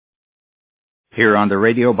Here on the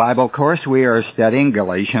Radio Bible Course, we are studying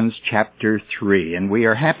Galatians chapter 3, and we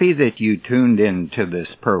are happy that you tuned in to this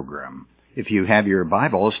program. If you have your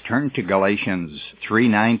Bibles, turn to Galatians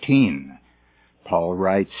 3:19. Paul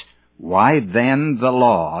writes, "Why then the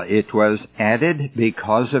law? It was added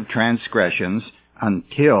because of transgressions,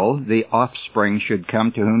 until the offspring should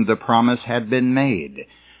come to whom the promise had been made,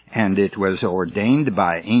 and it was ordained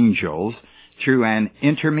by angels through an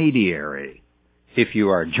intermediary." If you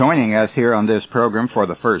are joining us here on this program for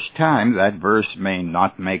the first time, that verse may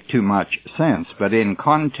not make too much sense, but in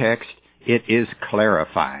context it is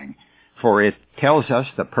clarifying, for it tells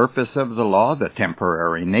us the purpose of the law, the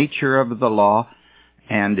temporary nature of the law,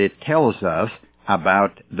 and it tells us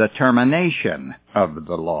about the termination of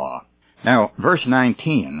the law. Now, verse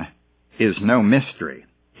 19 is no mystery.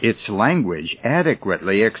 Its language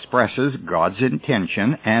adequately expresses God's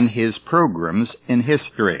intention and His programs in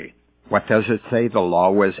history. What does it say the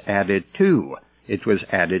law was added to? It was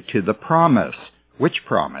added to the promise. Which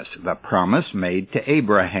promise? The promise made to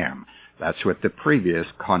Abraham. That's what the previous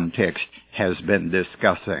context has been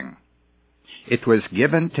discussing. It was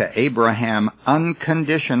given to Abraham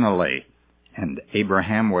unconditionally, and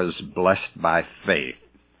Abraham was blessed by faith.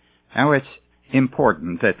 Now it's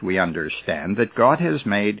important that we understand that God has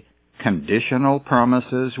made conditional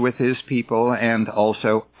promises with His people and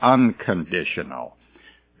also unconditional.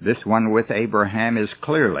 This one with Abraham is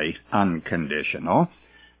clearly unconditional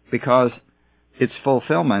because its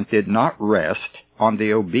fulfillment did not rest on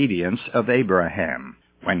the obedience of Abraham.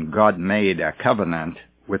 When God made a covenant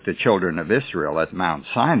with the children of Israel at Mount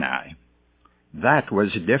Sinai, that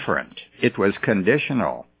was different. It was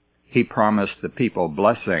conditional. He promised the people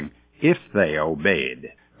blessing if they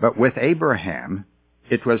obeyed. But with Abraham,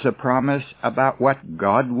 it was a promise about what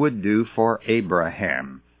God would do for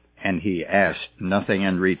Abraham, and he asked nothing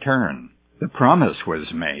in return. The promise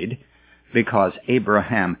was made because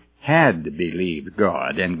Abraham had believed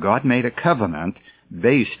God, and God made a covenant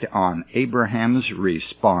based on Abraham's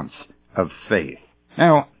response of faith.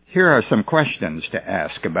 Now, here are some questions to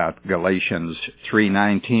ask about Galatians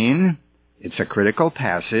 3:19. It's a critical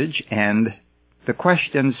passage, and the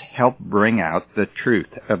questions help bring out the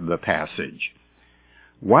truth of the passage.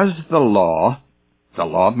 Was the law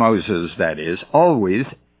of Moses, that is, always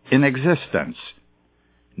in existence?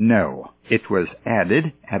 No, it was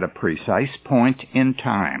added at a precise point in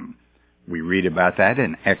time. We read about that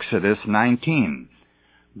in Exodus 19.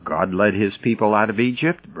 God led His people out of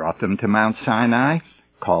Egypt, brought them to Mount Sinai,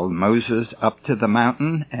 called Moses up to the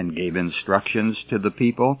mountain, and gave instructions to the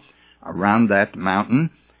people around that mountain,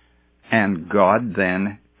 and God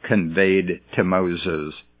then conveyed to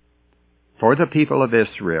Moses, for the people of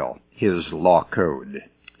Israel, His law code.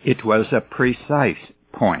 It was a precise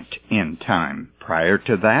point in time. Prior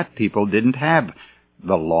to that, people didn't have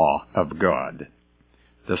the law of God.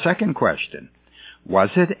 The second question, was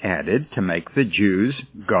it added to make the Jews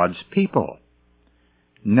God's people?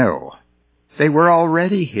 No. They were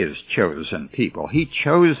already His chosen people. He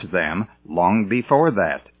chose them long before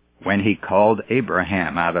that, when He called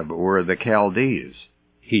Abraham out of Ur the Chaldees.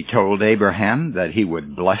 He told Abraham that He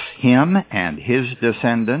would bless him and his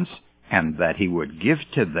descendants, and that He would give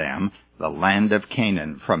to them the land of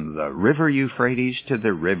Canaan, from the river Euphrates to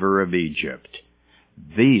the river of Egypt.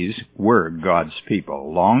 These were God's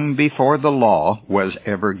people long before the law was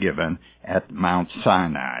ever given at Mount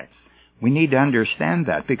Sinai. We need to understand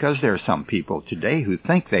that, because there are some people today who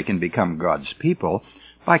think they can become God's people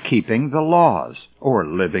by keeping the laws or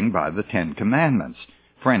living by the Ten Commandments.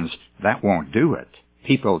 Friends, that won't do it.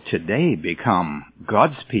 People today become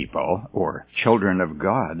God's people, or children of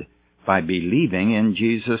God, by believing in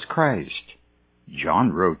Jesus Christ.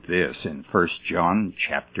 John wrote this in 1 John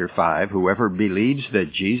chapter 5, "Whoever believes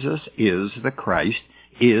that Jesus is the Christ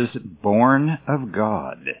is born of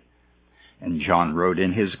God." And John wrote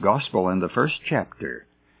in his Gospel in the 1st chapter,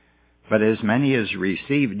 "But as many as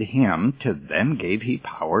received Him, to them gave He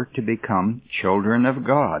power to become children of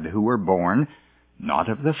God, who were born not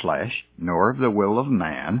of the flesh, nor of the will of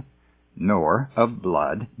man, nor of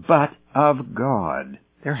blood, but of God."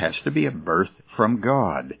 There has to be a birth from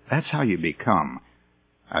God. That's how you become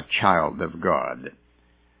a child of God.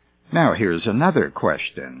 Now here's another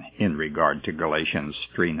question in regard to Galatians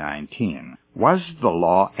 3:19. Was the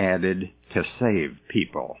law added to save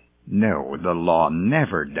people? No, the law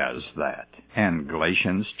never does that. And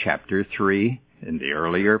Galatians chapter 3, in the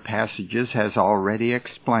earlier passages, has already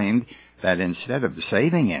explained that instead of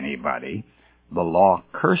saving anybody, the law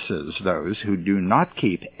curses those who do not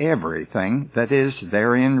keep everything that is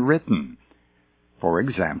therein written. For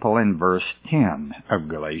example, in verse 10 of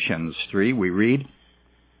Galatians 3, we read,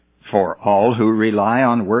 For all who rely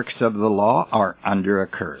on works of the law are under a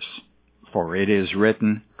curse. For it is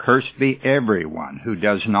written, Cursed be everyone who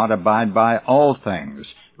does not abide by all things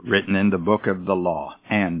written in the book of the law,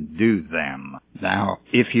 and do them. Now,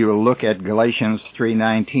 if you look at Galatians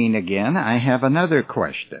 3:19 again, I have another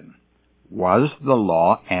question. Was the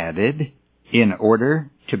law added in order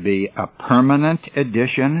to be a permanent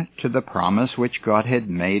addition to the promise which God had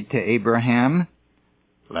made to Abraham?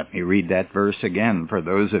 Let me read that verse again for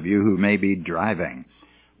those of you who may be driving.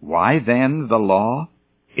 Why then the law?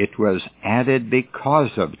 It was added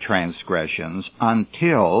because of transgressions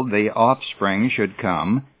until the offspring should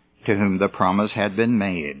come to whom the promise had been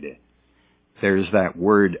made. There's that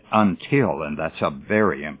word until, and that's a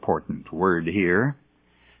very important word here.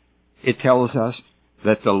 It tells us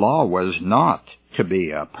that the law was not to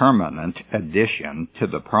be a permanent addition to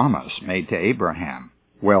the promise made to Abraham.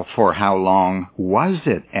 Well, for how long was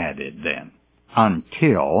it added then?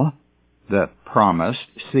 Until the promised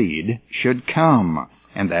seed should come.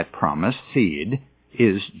 And that promised seed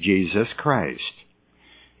is Jesus Christ.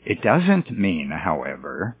 It doesn't mean,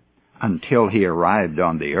 however, until he arrived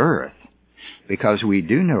on the earth, because we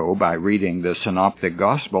do know by reading the Synoptic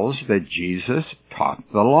Gospels that Jesus taught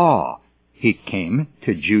the law. He came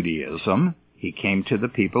to Judaism, he came to the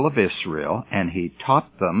people of Israel, and he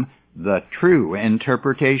taught them the true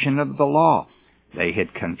interpretation of the law. They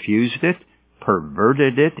had confused it,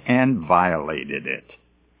 perverted it, and violated it.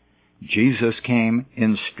 Jesus came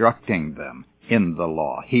instructing them in the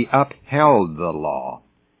law. He upheld the law.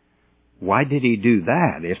 Why did he do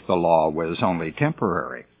that if the law was only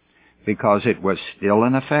temporary? Because it was still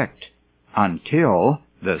in effect until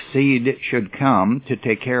the seed should come to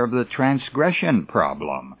take care of the transgression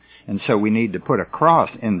problem. And so we need to put a cross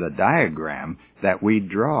in the diagram that we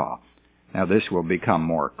draw. Now this will become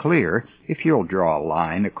more clear if you'll draw a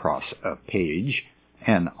line across a page,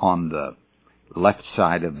 and on the left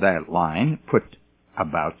side of that line, put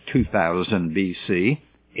about 2000 BC,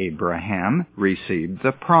 Abraham received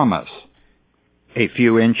the promise. A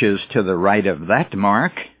few inches to the right of that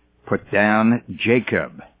mark, put down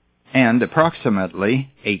Jacob, and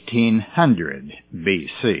approximately 1800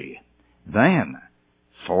 BC. Then,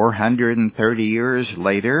 430 years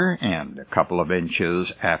later, and a couple of inches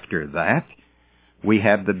after that, we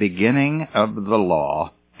have the beginning of the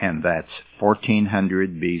law, and that's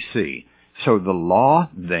 1400 BC. So the law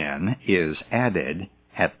then is added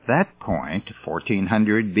at that point,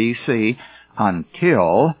 1400 BC,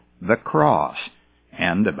 until the cross.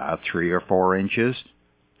 And about 3 or 4 inches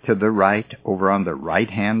to the right, over on the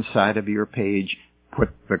right-hand side of your page, put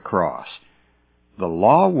the cross. The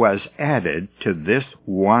law was added to this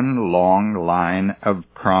one long line of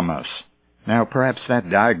promise. Now perhaps that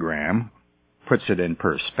diagram puts it in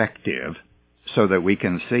perspective so that we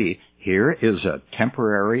can see here is a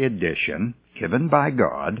temporary addition given by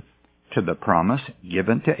God to the promise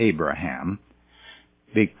given to Abraham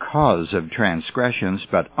because of transgressions,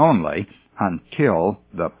 but only until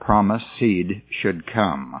the promised seed should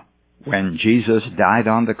come. When Jesus died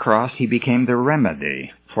on the cross, he became the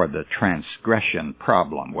remedy for the transgression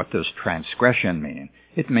problem. What does transgression mean?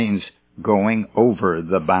 It means going over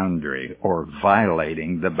the boundary or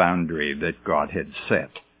violating the boundary that God had set.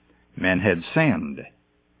 Men had sinned,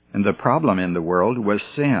 and the problem in the world was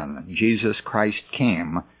sin. Jesus Christ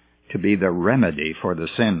came to be the remedy for the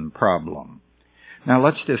sin problem. Now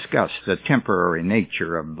let's discuss the temporary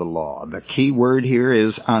nature of the law. The key word here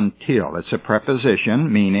is until. It's a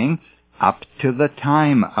preposition meaning up to the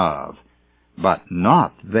time of, but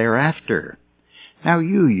not thereafter. Now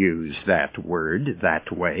you use that word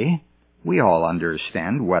that way. We all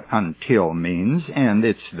understand what until means, and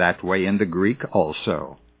it's that way in the Greek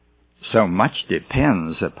also. So much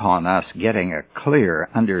depends upon us getting a clear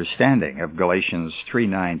understanding of Galatians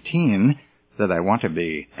 3:19 that I want to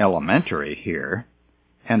be elementary here,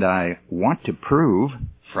 and I want to prove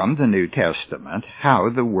from the New Testament how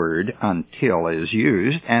the word until is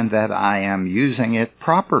used and that I am using it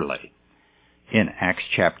properly. In Acts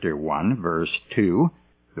chapter 1, verse 2,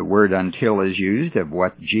 the word until is used of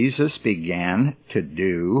what Jesus began to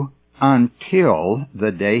do until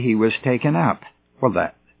the day he was taken up. Well,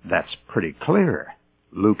 that's pretty clear.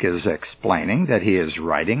 Luke is explaining that he is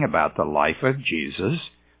writing about the life of Jesus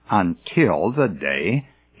until the day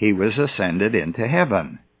he was ascended into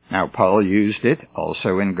heaven. Now, Paul used it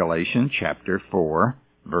also in Galatians chapter 4,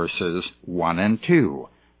 verses 1 and 2.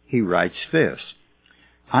 He writes this,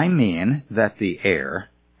 I mean that the heir,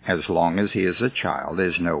 as long as he is a child,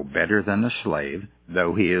 is no better than a slave,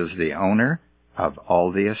 though he is the owner of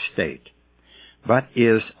all the estate, but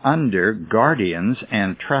is under guardians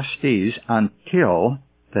and trustees until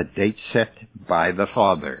the date set by the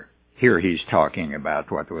father. Here he's talking about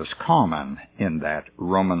what was common in that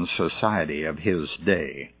Roman society of his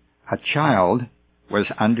day. A child was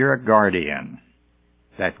under a guardian.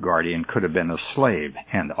 That guardian could have been a slave,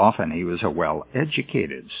 and often he was a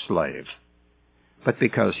well-educated slave. But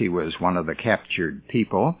because he was one of the captured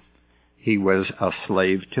people, he was a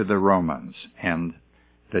slave to the Romans, and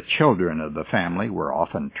the children of the family were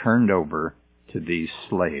often turned over to these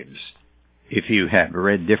slaves. If you have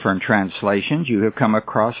read different translations, you have come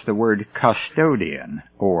across the word custodian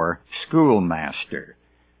or schoolmaster.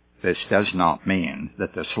 This does not mean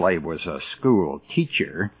that the slave was a school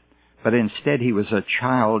teacher, but instead he was a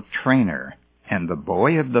child trainer, and the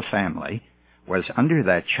boy of the family was under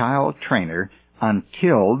that child trainer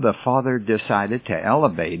until the father decided to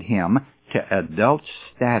elevate him to adult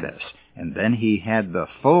status, and then he had the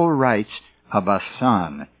full rights of a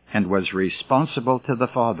son and was responsible to the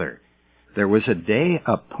father. There was a day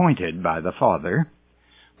appointed by the father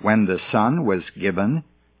when the son was given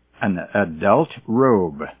an adult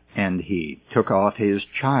robe, and he took off his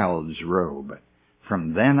child's robe.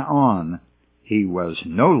 From then on, he was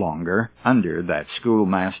no longer under that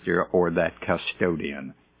schoolmaster or that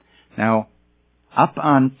custodian. Now, up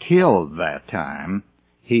until that time,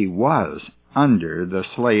 he was under the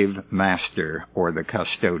slave master or the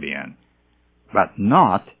custodian, but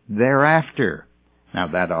not thereafter. Now,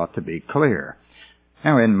 that ought to be clear.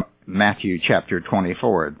 Now, in Matthew chapter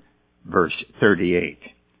 24, verse 38,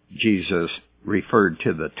 Jesus referred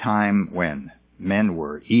to the time when men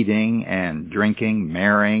were eating and drinking,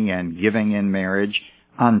 marrying and giving in marriage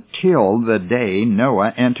until the day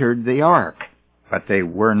Noah entered the ark. But they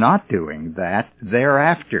were not doing that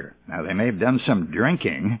thereafter. Now, they may have done some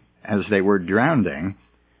drinking as they were drowning,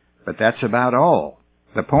 but that's about all.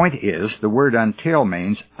 The point is, the word until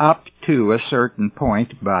means up to a certain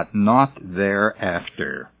point, but not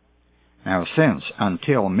thereafter. Now, since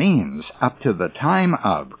until means up to the time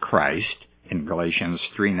of Christ, in Galatians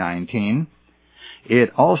 3:19,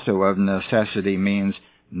 it also of necessity means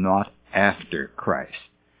not after Christ.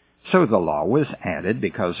 So the law was added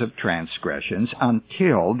because of transgressions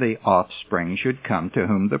until the offspring should come to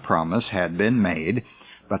whom the promise had been made,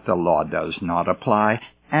 but the law does not apply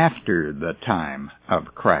after the time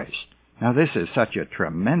of Christ. Now, this is such a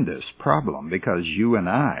tremendous problem because you and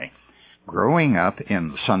I, growing up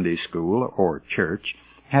in Sunday school or church,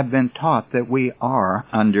 have been taught that we are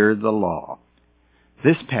under the law.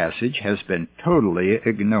 This passage has been totally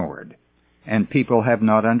ignored, and people have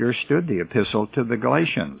not understood the epistle to the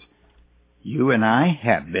Galatians. You and I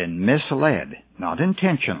have been misled, not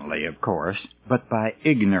intentionally, of course, but by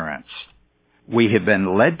ignorance. We have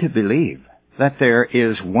been led to believe that there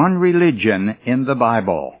is one religion in the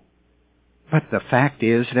Bible. But the fact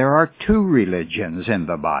is there are two religions in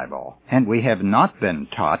the Bible, and we have not been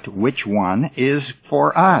taught which one is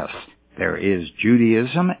for us. There is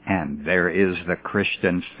Judaism and there is the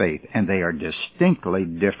Christian faith, and they are distinctly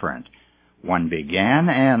different. One began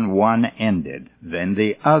and one ended. Then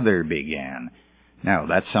the other began. Now,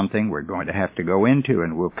 that's something we're going to have to go into,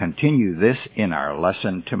 and we'll continue this in our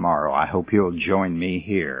lesson tomorrow. I hope you'll join me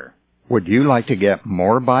here. Would you like to get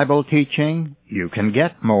more Bible teaching? You can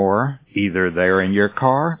get more either there in your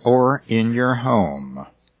car or in your home.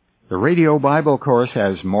 The Radio Bible Course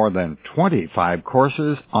has more than 25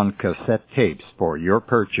 courses on cassette tapes for your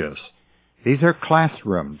purchase. These are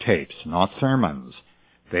classroom tapes, not sermons.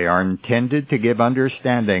 They are intended to give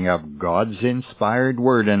understanding of God's inspired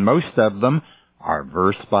Word, and most of them are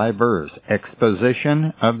verse-by-verse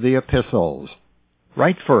exposition of the epistles.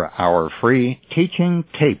 Write for our free teaching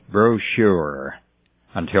tape brochure.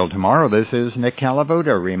 Until tomorrow, this is Nick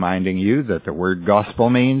Calavoda reminding you that the word gospel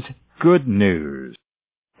means good news.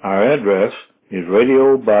 Our address is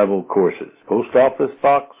Radio Bible Courses, Post Office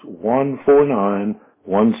Box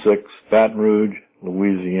 14916, Baton Rouge,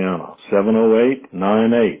 Louisiana,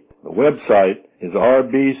 70898. The website is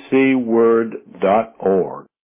rbcword.org.